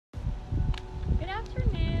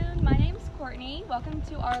Courtney. Welcome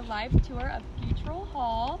to our live tour of Futrall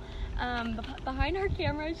Hall. Behind our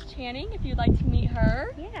camera is Channing, if you'd like to meet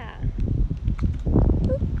her. Yeah.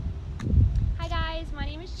 Hi guys, my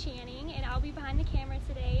name is Channing and I'll be behind the camera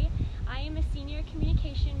today. I am a senior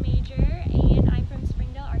communication major and I'm from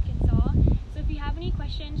Springdale, Arkansas. So if you have any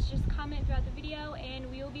questions, just comment throughout the video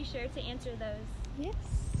and we will be sure to answer those. Yes.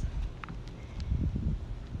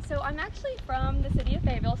 So I'm actually from the city of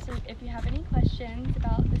Fayetteville, so if you have any questions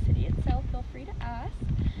about the city itself, feel free to ask.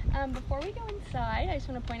 Before we go inside, I just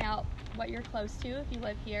want to point out what you're close to if you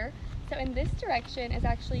live here. So in this direction is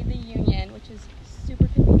actually the Union, which is super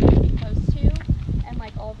convenient to be close to, and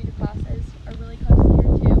like all of your classes are really close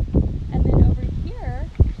here too. And then over here,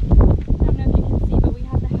 I don't know if you can see, but we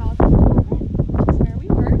have the housing department, which is where we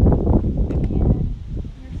work, and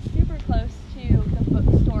you're super close to the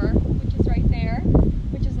bookstore, which is right there,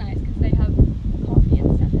 which is nice because they have coffee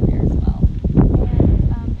and stuff in there as well.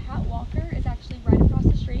 And Pat Walker is actually right across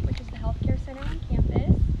the street, which is the healthcare center on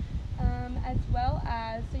campus, as well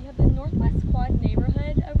as, so you have the Northwest Quad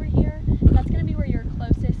neighborhood over here. That's going to be where your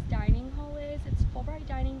closest dining hall is. It's Fulbright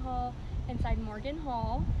Dining Hall inside Morgan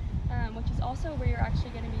Hall, which is also where you're actually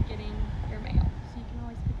going to be getting your mail. So you can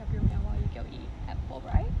always pick up your mail while you go eat at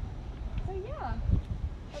Fulbright. So yeah,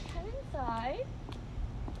 let's head inside.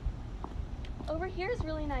 Over here is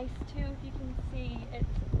really nice too, if you can see.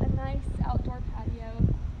 It's a nice outdoor patio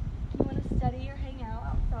if you want to study or hang out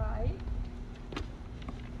outside.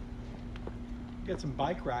 Got some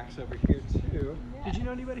bike racks over here too. Yeah. Did you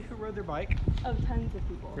know anybody who rode their bike? Oh, tons of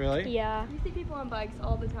people. Really? Yeah. You see people on bikes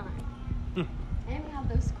all the time. And we have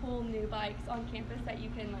those cool new bikes on campus that you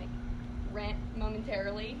can like rent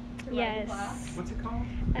momentarily to ride the class. What's it called?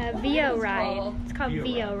 VO Ride. called? It's called VO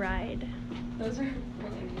VO Ride. Those are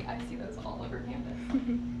really neat. I see those all over campus.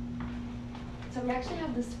 So we actually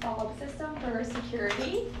have this fob system for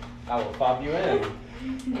security. I will fob you in.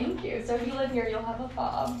 Thank you. So if you live here, you'll have a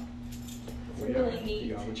fob. It's really neat.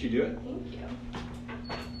 You want me to do it? Thank you.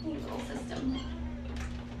 Neat little system.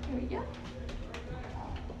 Here we go.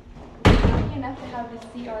 Lucky enough to have the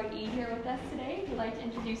CRE here with us today. If you'd like to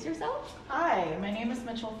introduce yourself. Hi, my name is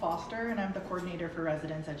Mitchell Foster, and I'm the coordinator for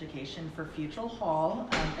residence education for Futrall Hall,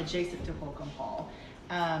 adjacent to UARKHome Hall.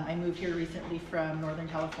 I moved here recently from Northern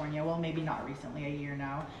California, well maybe not recently, a year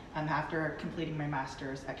now, after completing my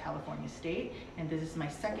master's at California State, and this is my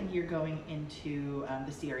second year going into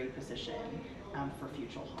the CRE position for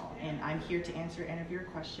Futrall Hall. And I'm here to answer any of your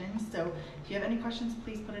questions, so if you have any questions,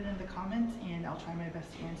 please put it in the comments, and I'll try my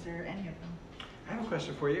best to answer any of them. I have a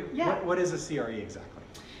question for you. Yeah. What is a CRE exactly?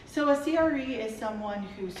 So a CRE is someone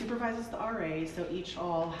who supervises the RAs, so each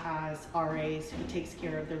hall has RAs who takes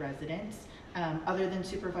care of the residents. Other than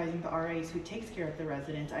supervising the RAs who takes care of the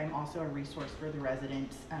residents, I'm also a resource for the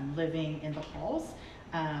residents living in the halls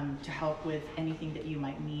to help with anything that you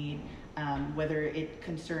might need, whether it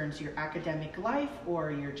concerns your academic life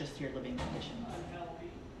or your living conditions.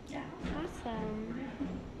 Yeah. Awesome.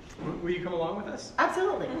 Will you come along with us?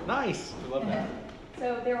 Absolutely. Nice. I love that.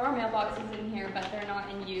 So there are mailboxes in here, but they're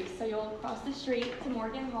not in use. So you'll cross the street to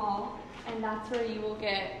Morgan Hall, and that's where you will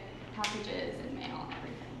get packages and mail and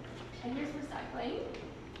everything. And here's recycling.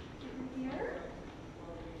 Over here.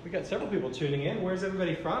 We got several people tuning in. Where's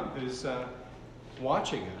everybody from who's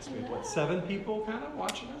watching us? We have, what, 7 people kind of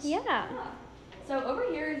watching us? Yeah. Yeah. So over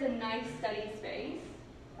here is a nice study space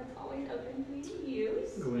that's always open for you to use.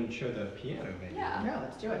 Go in and show the piano, maybe. Yeah. Yeah,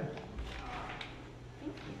 let's do it.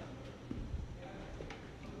 Thank you.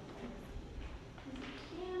 There's a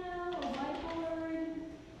piano, a whiteboard.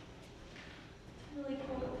 It's really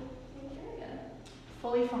cool area.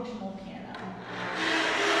 Fully functional piano.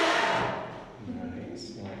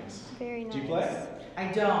 Nice, nice. Very nice. Do you play? I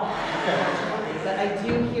don't, unfortunately, but I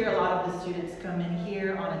do hear a lot of the students come in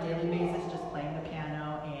here on a daily basis just playing the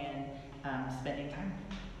piano and spending time.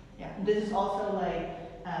 Yeah, this is also like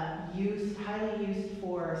highly used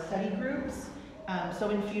for study groups. So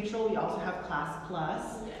in Futrall, we also have Class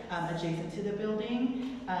Plus adjacent to the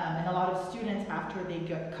building, and a lot of students, after they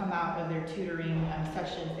come out of their tutoring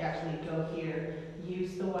sessions, they actually go here,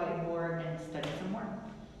 use the whiteboard, and study some more.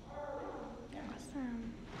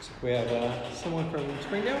 Awesome. We have someone from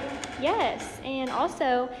Springdale. Yes, and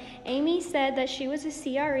also Amy said that she was a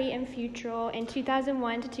CRE in Futrall in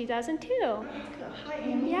 2001 to 2002. Hi,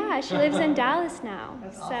 Amy. Yeah, she lives in Dallas now.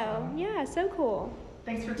 That's so, awesome. yeah, so cool.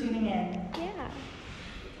 Thanks for tuning in. Yeah.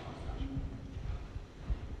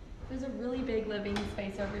 There's a really big living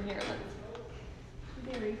space over here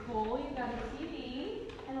that's very cool. You've got a TV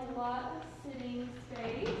and a lot of sitting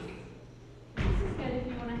space. This is good if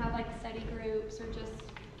you want to have like study groups or just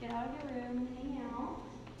get out of your room and hang out.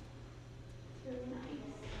 It's really nice.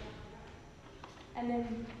 And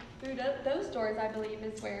then through those doors, I believe,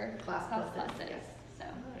 is where Class Plus is, is. yes. So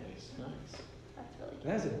Nice. that's really cute.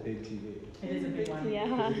 That's a big TV. It is a big one. Yeah.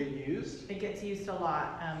 Does it get used? It gets used a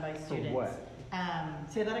lot by students. For what?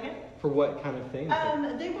 Say that again? For what kind of things?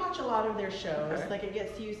 They watch a lot of their shows. Okay. Like it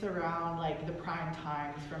gets used around like the prime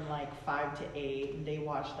times from like 5 to 8. And they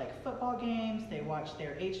watch like football games. They watch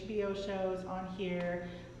their HBO shows on here.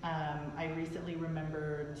 I recently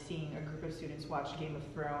remembered seeing a group of students watch Game of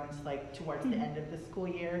Thrones like towards the end of the school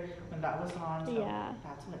year when that was on. So Yeah.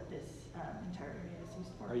 that's what this entire area is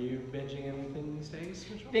used for. Are you binging anything these days,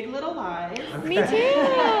 Mitchell? Big Little Lies. Me too.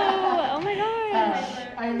 Oh my gosh.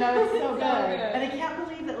 I know, it's so So good. good. And I can't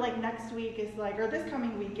believe that like next week is like, or this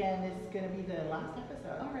coming weekend is gonna be the last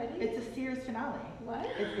episode. Already? It's a series finale. What?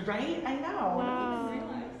 It's, right? I know. Wow. I didn't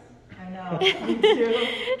realize. I know. Me too.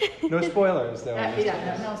 No spoilers, though. on this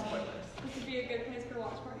Yeah, one. no spoilers. This would be a good place for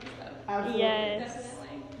watch parties, though. Absolutely. Yes.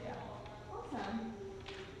 Definitely. Yeah. Awesome.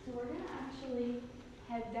 So we're gonna actually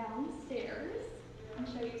head downstairs and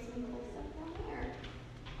show you some cool stuff down there.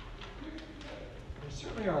 There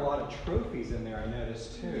certainly are a lot of trophies in there, I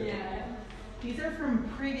noticed, too. Yeah. These are from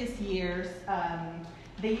previous years.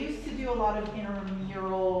 They used to do a lot of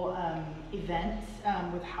intramural events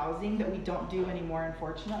with housing that we don't do anymore,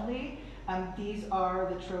 unfortunately. These are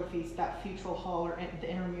the trophies that Futrall Hall or the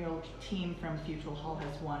intramural team from Futrall Hall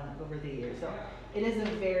has won over the years. So it is a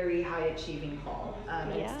very high achieving hall.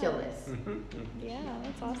 It Yeah. still is. Yeah,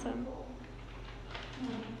 that's awesome.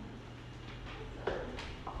 So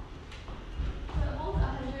it holds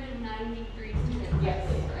 193 students. Yes.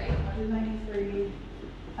 Right? 193.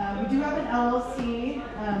 We do have an LLC,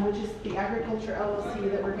 which is the Agriculture LLC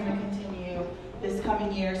that we're going to continue this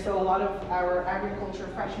coming year. So a lot of our agriculture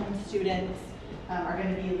freshman students are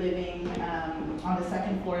going to be living on the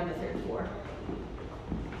second floor and the third floor.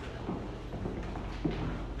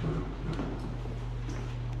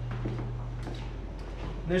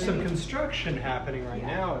 There's some construction happening right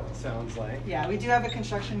now, it sounds like. Yeah, we do have a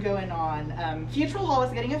construction going on. Futrall Hall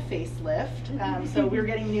is getting a facelift, so we're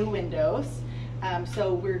getting new windows.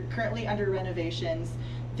 So we're currently under renovations.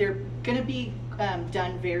 They're going to be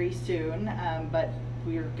done very soon, but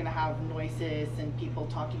we're going to have noises and people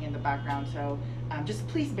talking in the background. So just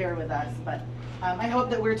please bear with us. But I hope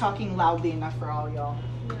that we're talking loudly enough for all y'all.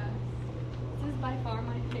 Yes. This is by far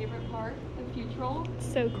my favorite part of Futrall.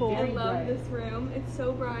 So cool. I Very love bright. this room. It's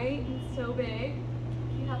so bright and so big.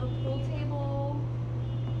 You have a pool table,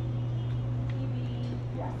 TV,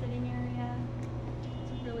 sitting area.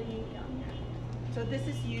 It's really neat down here. So this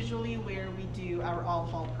is usually where we do our all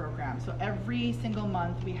hall program. So every single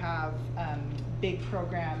month we have big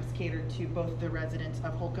programs catered to both the residents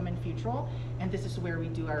of Holcomb and Futrall, and this is where we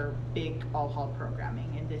do our big all hall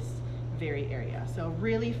programming in this very area. So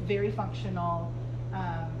really very functional,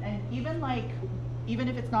 and even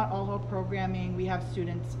if it's not all hall programming, we have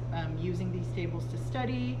students using these tables to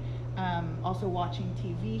study, also watching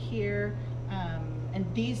TV here, and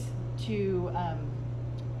these two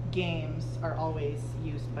games are always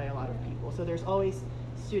used by a lot of people. So there's always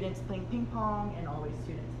students playing ping pong and always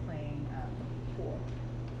students playing pool.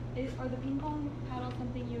 Are the ping pong paddles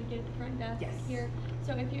something you would get at the front desk Yes. here?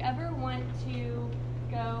 So if you ever want to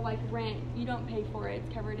go like rent, you don't pay for it.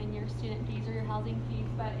 It's covered in your student fees or your housing fees.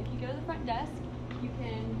 But if you go to the front desk, you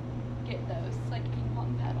can get those like ping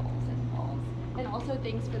pong paddles and balls, and also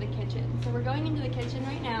things for the kitchen. So we're going into the kitchen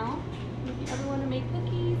right now. If you ever want to make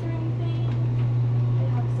cookies or anything, they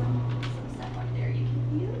have some stuff up there you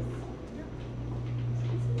can use. So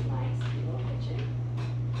this is a nice cute little kitchen.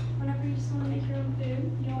 Whenever you just want to make your own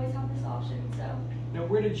food, you can always have this option. So Now,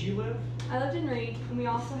 where did you live? I lived in Reed, and we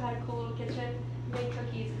also had a cool little kitchen. We made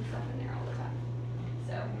cookies and stuff in there all the time.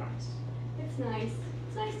 So Nice. it's nice.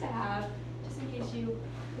 It's nice to have, just in case you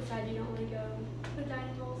decide you don't want to go to the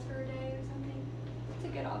dining halls for a day or something. It's a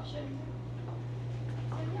good option.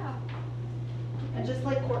 So yeah. And just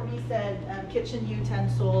like Courtney said, kitchen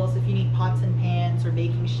utensils, if you need pots and pans or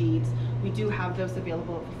baking sheets, we do have those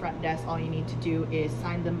available at the front desk. All you need to do is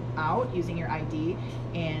sign them out using your ID,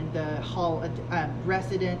 and the hall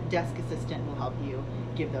resident desk assistant will help you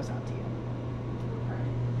give those out to you.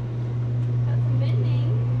 Got some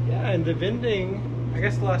vending. Yeah, and the vending, I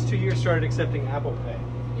guess the last 2 years started accepting Apple Pay.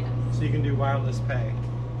 Yes. So you can do wireless pay.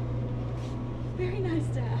 Very nice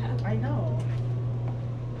to have. I know.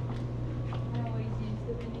 I always use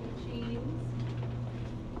the vending machines.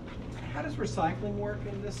 How does recycling work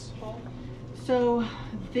in this hall? So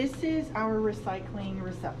this is our recycling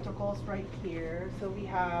receptacles right here. So we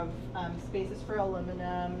have spaces for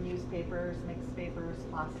aluminum, newspapers, mixed papers,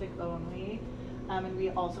 plastic only. And we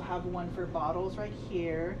also have one for bottles right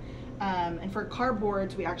here. And for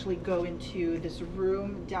cardboards, we actually go into this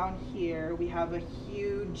room down here. We have a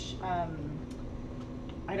huge,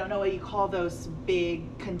 I don't know what you call those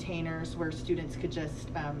big containers where students could just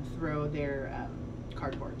throw their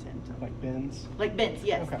cardboards into. Like bins? Like bins,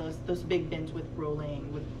 yes. Okay. Those big bins with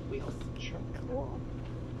rolling, with wheels. Sure. Cool.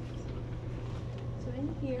 So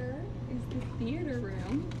in here is the theater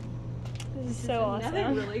room. This is Just so another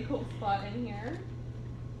awesome. really cool spot in here.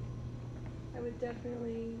 I would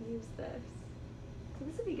definitely use this. So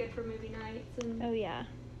this would be good for movie nights and Oh yeah.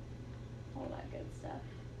 all that good stuff.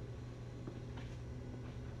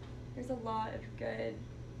 There's a lot of good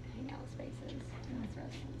hangout spaces in this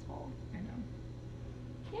residence hall. I know.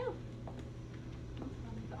 Yeah.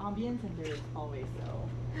 The ambience in there is always so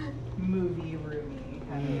movie roomy.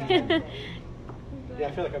 Yeah. Yeah,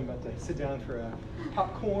 I feel like I'm about to sit down for a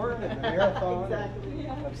popcorn and a marathon Exactly.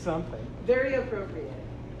 Yeah. of something. Very appropriate.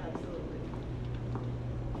 Absolutely.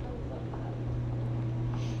 I love that.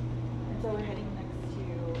 And so we're heading next I'm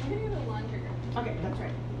to. gonna go to the laundry room. Okay, that's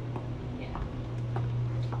right. Yeah.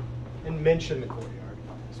 And mention the courtyard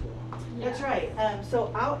as well. That's right.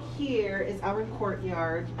 So out here is our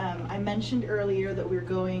courtyard. I mentioned earlier that we're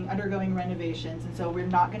undergoing renovations, and so we're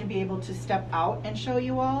not going to be able to step out and show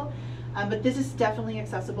you all. But this is definitely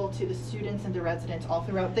accessible to the students and the residents all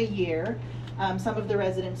throughout the year. Some of the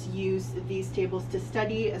residents use these tables to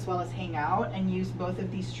study as well as hang out, and use both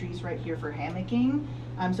of these trees right here for hammocking.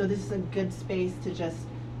 So this is a good space to just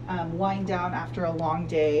wind down after a long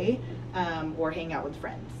day or hang out with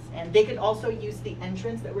friends. And they could also use the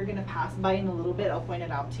entrance that we're going to pass by in a little bit. I'll point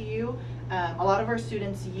it out to you. A lot of our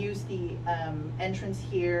students use the entrance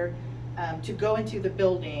here to go into the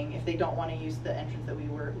building if they don't want to use the entrance that we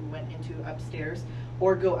went into upstairs,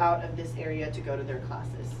 or go out of this area to go to their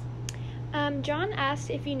classes. John asked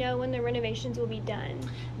if you know when the renovations will be done.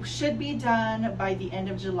 Should be done by the end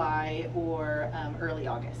of July or early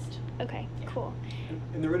August. Okay, cool.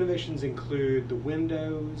 And the renovations include the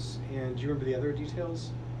windows, and do you remember the other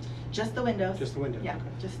details? Just the windows. Just the windows, Yeah, okay.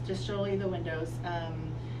 just solely the windows.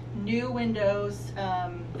 New windows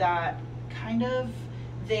that kind of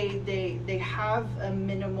they have a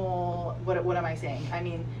minimal. What am I saying? I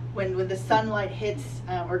mean, when the sunlight hits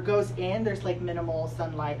or goes in, there's like minimal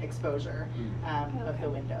sunlight exposure of the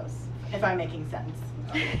windows. If I'm making sense.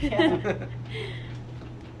 Yeah.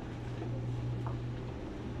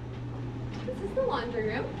 This is the laundry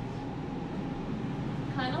room.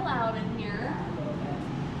 Kind of loud in here,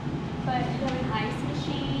 but you have an ice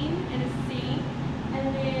machine and a sink,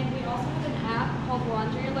 and then we also have an app called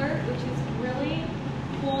Laundry Alert, which is really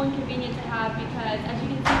cool and convenient to have because, as you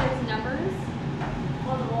can see, there's numbers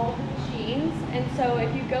on all the machines, and so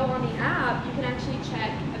if you go on the app, you can actually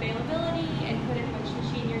check availability and put in which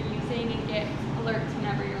machine you're using and get alerts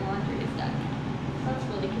whenever your laundry is done. So that's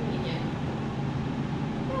really convenient.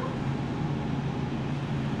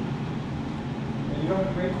 And you don't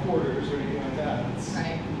have great quarters or anything like that. It's,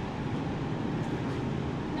 Right.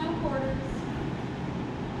 No quarters.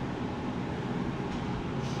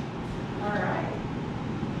 All right.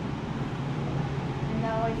 And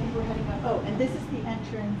now I think we're heading up. Oh, and this is the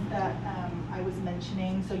entrance that I was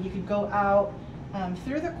mentioning. So you could go out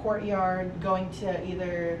through the courtyard, going to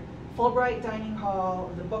either Fulbright Dining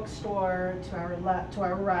Hall, the bookstore to our left, to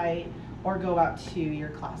our right, or go out to your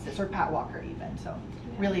classes, or Pat Walker even. So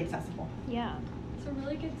really accessible. Yeah. It's a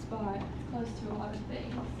really good spot. It's close to a lot of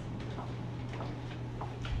things.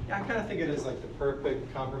 yeah, I kind of think it is like the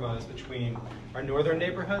perfect compromise between our northern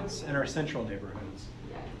neighborhoods and our central neighborhoods.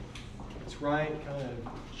 It's right kind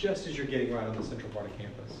of just as you're getting right on the central part of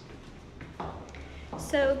campus.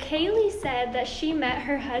 So Kaylee said that she met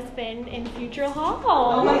her husband in Futrall.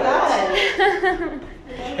 Oh my God.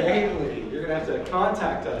 Kaylee, you're going to have to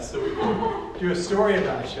contact us so we can do a story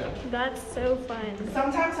about you. That's so fun.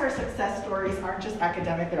 Sometimes our success stories aren't just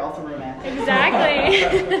academic, they're also romantic. Exactly.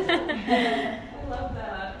 I love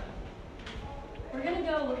that. We're gonna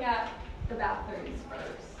go look at the bathrooms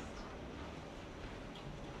first.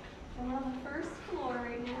 So we're on the first floor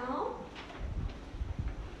right now.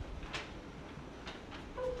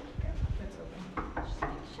 It's open. Just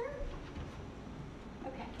make sure.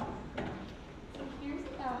 Okay. So here's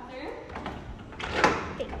the bathroom.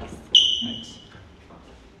 Thanks. Thanks.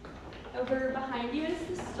 Over behind you is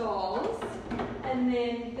the stalls, and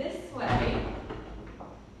then this way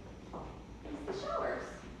is the showers.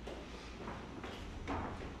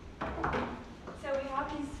 So we have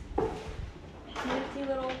these nifty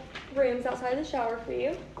little rooms outside the shower for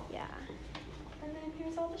you, Yeah. and then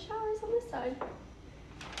here's all the showers on this side.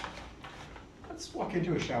 Let's walk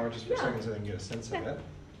into a shower just for a Yeah. second so they can get a sense of it.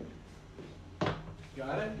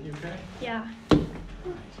 Got it? You okay? Yeah.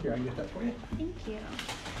 Here, I can get that for you. Thank you.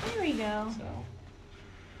 There we go. So,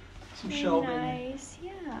 some Very shelving. nice.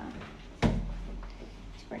 Yeah.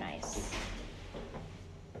 Super nice.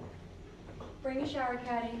 Bring a shower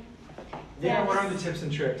caddy. Yeah, what Yes. are the tips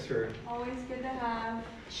and tricks for Always good to have.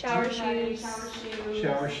 Shower caddy, shoes. Shower shoes.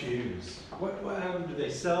 shower shoes? What do they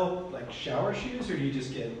sell like shower shoes, or do you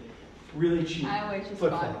just get really cheap I always just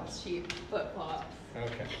flip buy flops? cheap flip flops.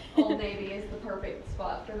 Okay. Old Navy is the perfect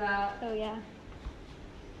spot for that. Oh yeah.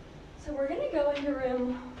 So we're gonna go into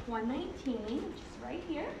room 119, which is right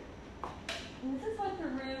here. And this is what the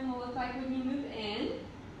room will look like when you move in.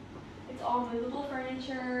 It's all movable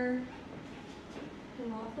furniture,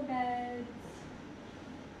 and off the beds.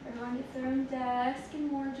 Everyone gets their own desk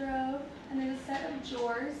and wardrobe, and there's a set of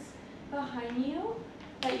drawers behind you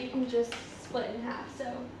that you can just split in half.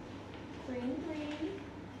 So 3 and 3.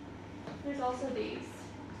 There's also these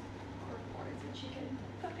corkboards which you can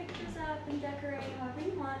put pictures up and decorate however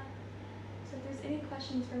you want. So if there's any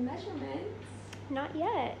questions for measurements, Not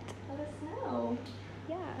yet. let us know.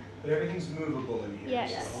 Yeah. But everything's movable in here.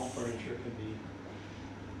 Yes. So all furniture can be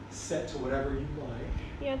set to whatever you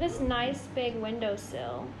like. You know, this nice big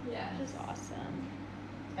windowsill, Yeah. which is awesome.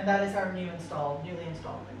 And that is our newly installed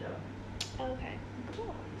window. Okay.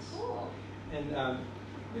 Cool. Cool. And I'll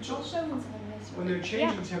Mitchell, show them some of this. when they're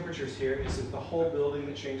changing temperatures here, is it the whole building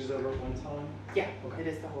that changes over at one time? Yeah, Okay. it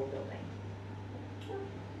is the whole building.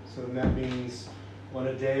 So then that means on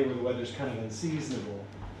a day where the weather's kind of unseasonable,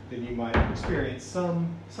 then you might experience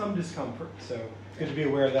some discomfort. So it's good to be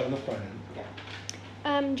aware of that on the front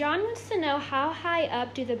end. John wants to know, how high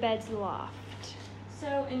up do the beds loft?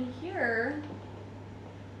 So in here,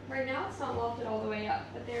 right now it's not lofted all the way up,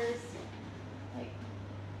 but there's like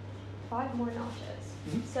 5 more notches.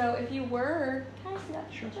 Mhm. So if you were, can I see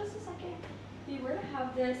that Sure. for just a second? If you were to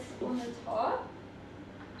have this on the top,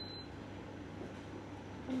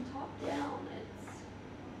 from top down, it's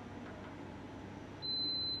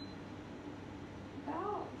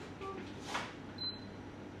about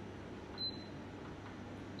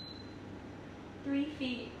 3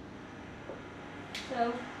 feet.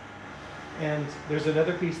 So And there's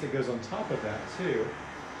another piece that goes on top of that too.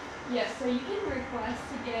 yes, so you can request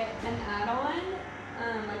to get an add-on,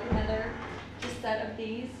 like another just set of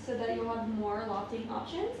these, so that you'll have more lofting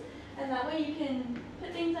options, and that way you can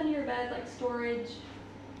put things under your bed like storage,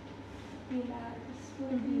 bean bags,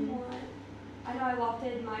 whatever you want. I know I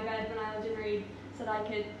lofted my bed when I lived in Reed, so that I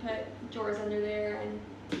could put drawers under there and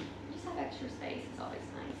just have extra space. It's always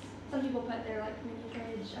nice. Some people put their like mini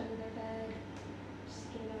fridge under their bed,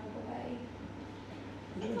 just get it out of the way.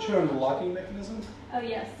 Would you show them the locking mechanism? Oh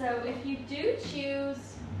yes, so if you do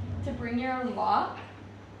choose to bring your own lock,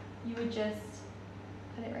 you would just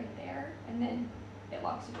put it right there, and then it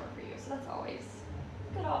locks the door for you. So that's always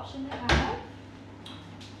a good option to have.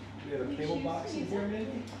 Do we have a You cable choose box to in use here it.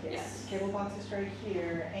 maybe? Yes. Cable box is right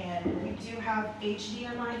here, and we do have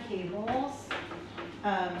HDMI cables.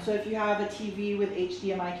 So if you have a TV with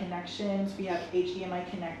HDMI connections, we have HDMI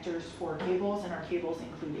connectors for cables, and our cables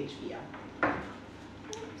include HBO.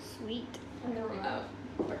 Sweet. And the remote,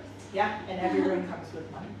 of course. Yeah, and every room comes with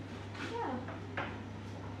one. Yeah.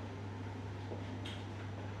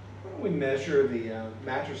 Why don't we measure the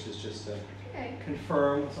mattresses just to Okay.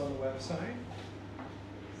 confirm what's on the website?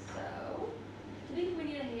 So, do you think we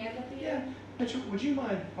need a hand at the end? Mitchell, would you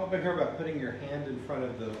mind helping her by putting your hand in front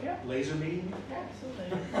of the Yeah. laser beam?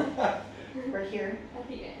 Absolutely. Right here. At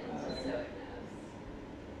the end, just so it knows.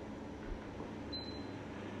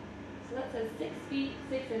 So that says 6 feet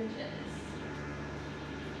 6 inches.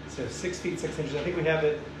 So 6 feet 6 inches. I think we have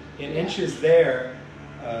it in Yeah. inches there.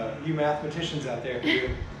 You mathematicians out there,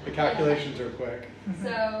 the calculations are quick.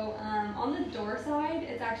 So on the door side,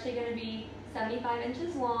 it's actually going to be 75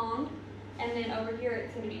 inches long, and then over here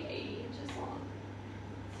it's going to be 80 inches long.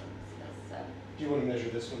 So, Do you want to measure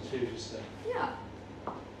this one too? Just yeah.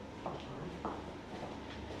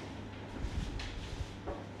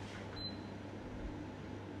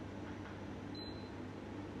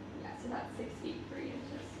 Yeah, so that's 6 feet 3 inches.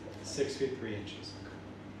 6 feet 3 inches.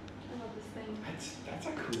 I love this thing. That's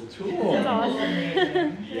a cool tool. That's awesome.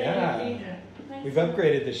 Amazing. Yeah. Nice. We've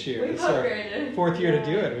upgraded this year. We've It's our upgraded. 4th year to Yeah.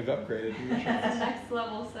 do it. We've upgraded. It's next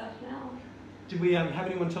level stuff now. Did we have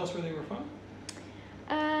anyone tell us where they were from?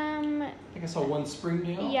 I think I saw one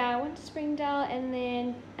Springdale. Yeah, I went to Springdale, and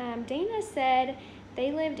then Dana said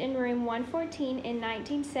they lived in room 114 in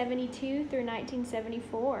 1972 through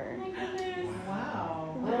 1974. Oh my goodness.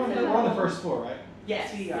 Wow. We're on the first floor, right?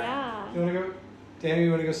 Yes, we are. Yeah. You want to go? Danny, you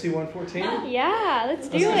want to go see 114? Yeah, let's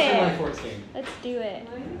do Let's go see it. 114. Let's do it.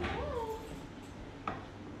 Are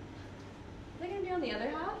they gonna be on the other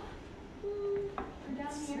half? Or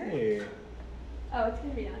Oh, it's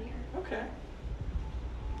gonna be down here. Okay.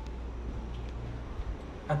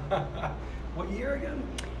 What year again?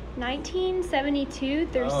 1972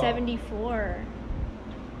 through Oh. 74.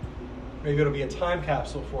 Maybe it'll be a time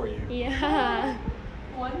capsule for you. Yeah.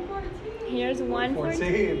 114. Here's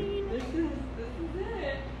 114. This is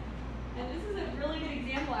it. And this is a really good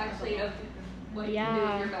example, actually, of what you can do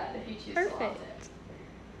with your bed if you choose to loft Perfect. it.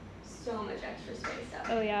 So much extra space up.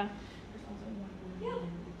 Oh yeah. Yeah.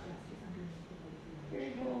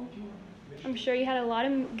 Very cool. I'm sure you had a lot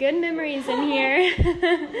of good memories in here.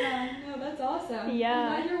 Yeah, no, that's awesome. Yeah.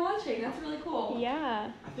 I'm glad you're watching. That's really cool.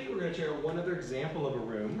 Yeah. I think we're going to share one other example of a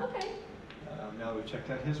room. Okay. Now that we've checked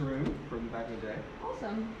out his room from back in the day.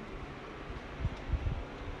 Awesome.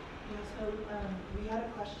 Yeah, so we had a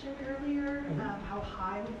question earlier, how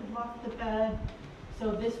high we could loft the bed.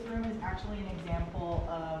 So this room is actually an example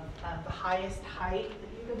of the highest height that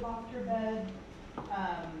you could loft your bed.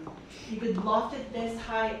 You could loft it this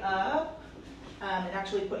high up and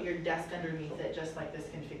actually put your desk underneath it, just like this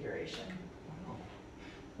configuration. Wow.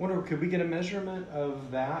 Wonder, could we get a measurement of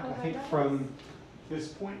that? I think from this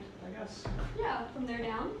point, I guess. Yeah, from there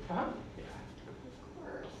down. Uh-huh. Yeah. Of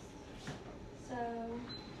course. So,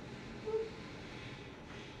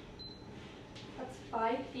 that's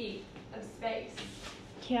 5 feet of space.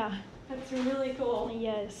 Yeah. That's really cool.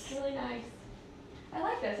 Yes. Really nice. I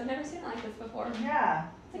like this. I've never seen it like this before. Yeah.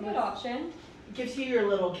 It's a good option. It gives you your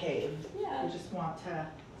little cave. Yeah. You just want to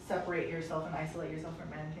separate yourself and isolate yourself from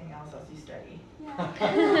anything else as you study.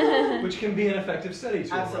 Yeah. Which can be an effective study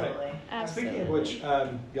tool, Absolutely. right? Speaking of which,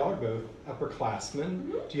 y'all are both upperclassmen.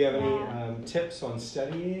 Mhm. Do you have any Yeah. tips on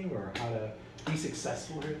studying or how to be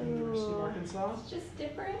successful here at the University of Ooh. Arkansas? It's just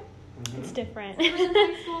different. It's different. Different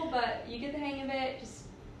than high school, but you get the hang of it. Just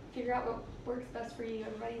figure out what works best for you.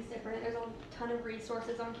 Everybody's different. There's a ton of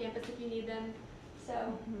resources on campus if you need them. So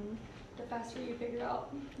Mhm. the faster you figure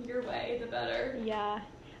out your way, the better. Yeah.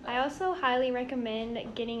 I also highly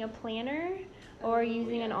recommend getting a planner or Oh,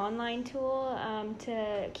 using an yes. online tool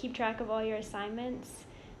to keep track of all your assignments.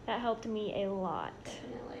 That helped me a lot.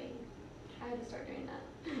 Definitely. I had to start doing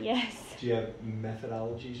that. Yes. Do you have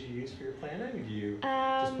methodologies you use for your planning? Do you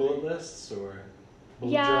just bullet lists or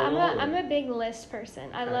bullet Yeah, journal? I'm a big list person.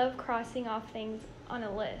 I Okay. love crossing off things on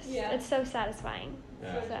a list. Yeah. It's so satisfying.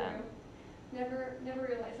 Yeah. So So, true. Never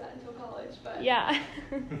realized that until college, but yeah.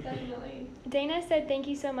 definitely. Dana said thank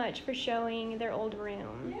you so much for showing their old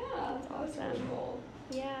room. Yeah, that was really Awesome. cool.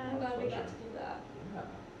 I'm Yeah. glad we got Pleasure. to do that. Yeah.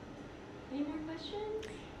 Any more questions?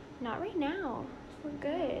 Not right now. We're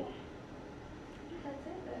good. I think that's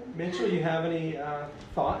it then. Mitchell, you have any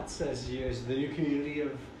thoughts as the new community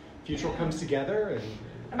of Futrall comes together? And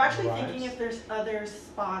I'm actually arrives? thinking if there's other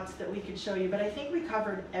spots that we could show you, but I think we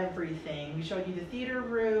covered everything. We showed you the theater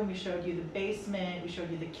room, we showed you the basement, we showed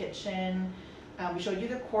you the kitchen, we showed you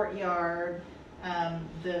the courtyard,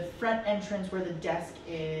 the front entrance where the desk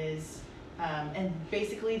is, and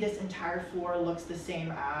basically this entire floor looks the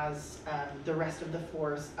same as the rest of the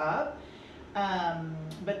floors up.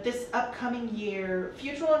 But this upcoming year,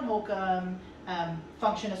 Futrall and Holcombe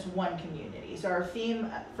function as one community. So our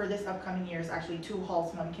theme for this upcoming year is actually 2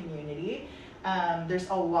 halls, 1 community. There's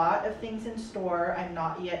a lot of things in store. I'm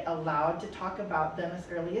not yet allowed to talk about them as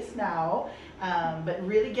early as now, but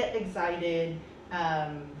really get excited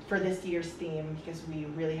for this year's theme because we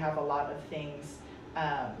really have a lot of things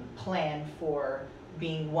planned for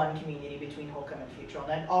being one community between Holcombe and Futrall.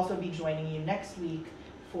 And I'd also be joining you next week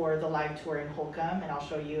for the live tour in Holcombe, and I'll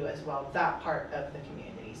show you as well that part of the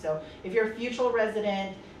community. So if you're a Futrall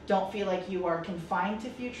resident, don't feel like you are confined to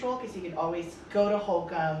Futrall because you can always go to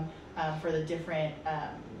Holcombe for the different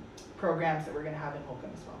programs that we're going to have in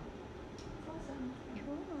Holcombe as well. Awesome.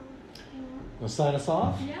 Well, sign us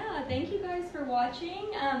off. Yeah, thank you guys for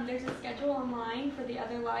watching. There's a schedule online for the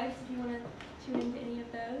other lives if you want to tune into any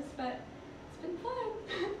of those, but it's been fun.